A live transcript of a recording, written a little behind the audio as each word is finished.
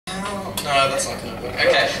No, that's not going to work.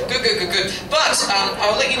 Okay, good. But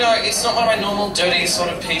I'll let you know, it's not one of my normal dirty sort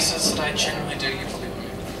of pieces that I generally do. You probably won't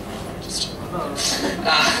remember that. Just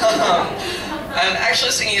I'm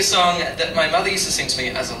actually singing a song that my mother used to sing to me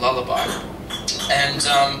as a lullaby. And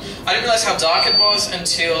I didn't realise how dark it was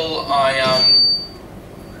until I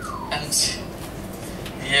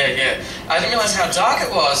I didn't realise how dark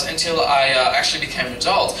it was until I actually became an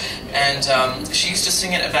adult. And she used to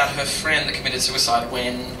sing it about her friend that committed suicide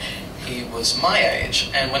when he was my age.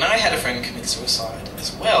 And when I had a friend commit suicide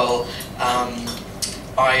as well,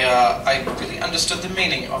 I really understood the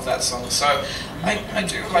meaning of that song. So I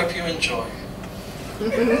do hope you enjoy. Be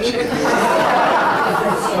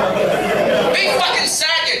fucking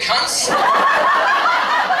sad, you cunts!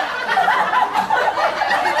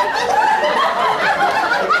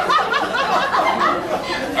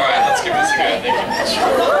 Alright, let's give this a go. Thank you much.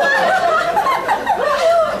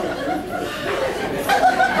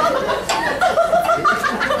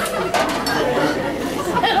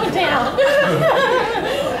 Settle down.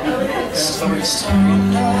 Starry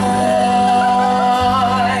night,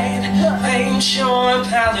 paint your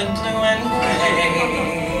palette blue and gray.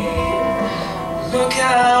 Look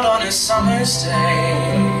out on a summer's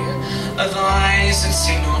day, of eyes that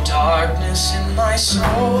see no darkness in my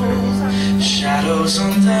soul. Shadows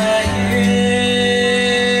on the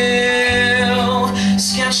hill,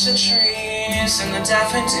 sketch the trees and the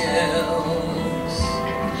daffodils.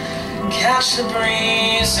 Catch the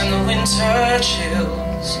breeze and the winter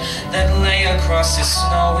chills that lay across this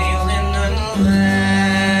snowy linen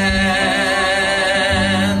land.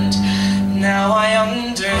 Now I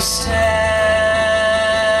understand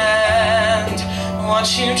what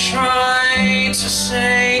you tried to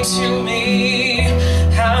say to me,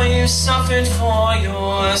 how you suffered for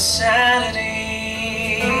your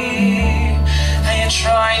sanity, how you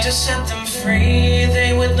tried to set them free.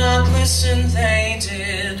 They would not listen, they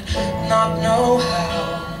did not know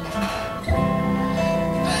how.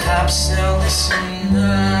 Perhaps they'll listen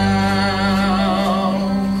now.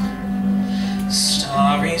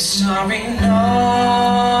 Starry, starry night,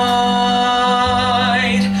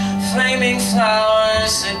 flaming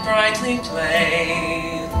flowers that brightly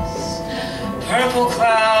blaze, purple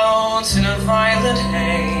clouds in a violet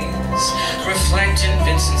haze, reflect in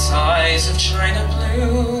Vincent's eyes of china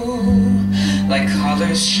blue, like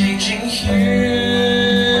colors changing hue.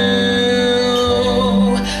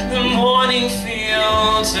 The morning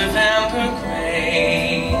fields of amber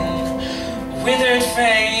grain, withered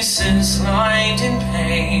faces lined in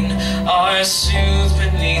pain, are soothed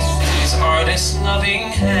beneath these artists'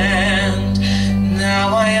 loving hand.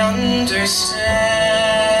 Now I understand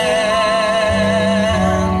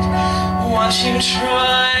what you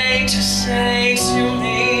tried to say to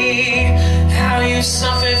me, how you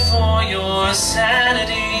suffered for your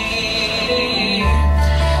sanity,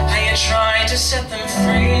 how you tried to set them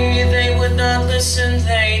free. They would not listen,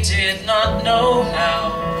 they did not know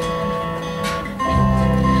how.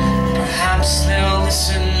 Perhaps they'll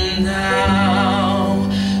listen now,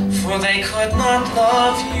 for they could not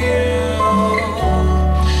love you,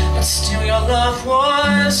 but still your love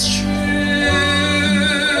was true.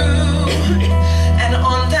 And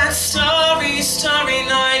on that starry, starry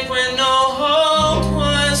night, when no hope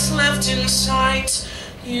was left in sight,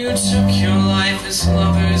 you took your life as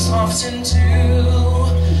lovers often do.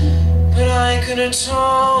 But I could have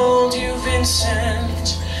told you,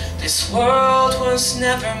 Vincent, this world was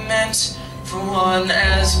never meant for one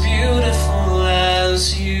as beautiful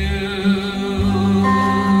as you.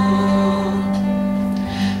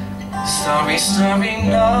 Starry, starry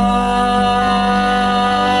night,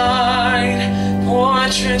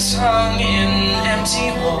 portraits hung in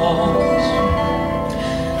empty walls,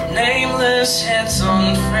 nameless heads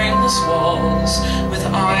on frameless walls, with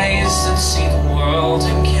eyes that see the world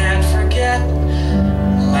and can't forget,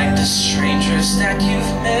 like the strangers that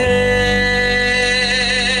you've met.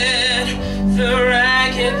 The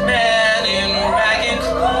ragged man in ragged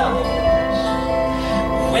clothes,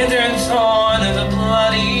 withered thorn of a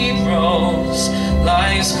bloody rose,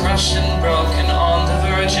 lies crushed and broken on the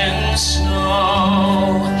virgin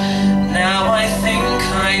snow. Now I think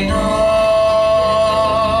I know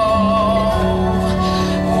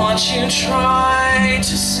what you tried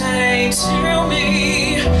to say to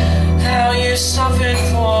me, how you suffered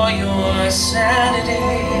for your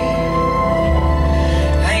sanity,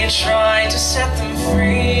 how you tried to set them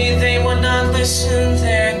free. They would not listen,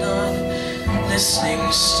 they're not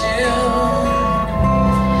listening still.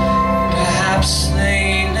 Perhaps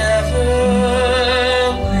they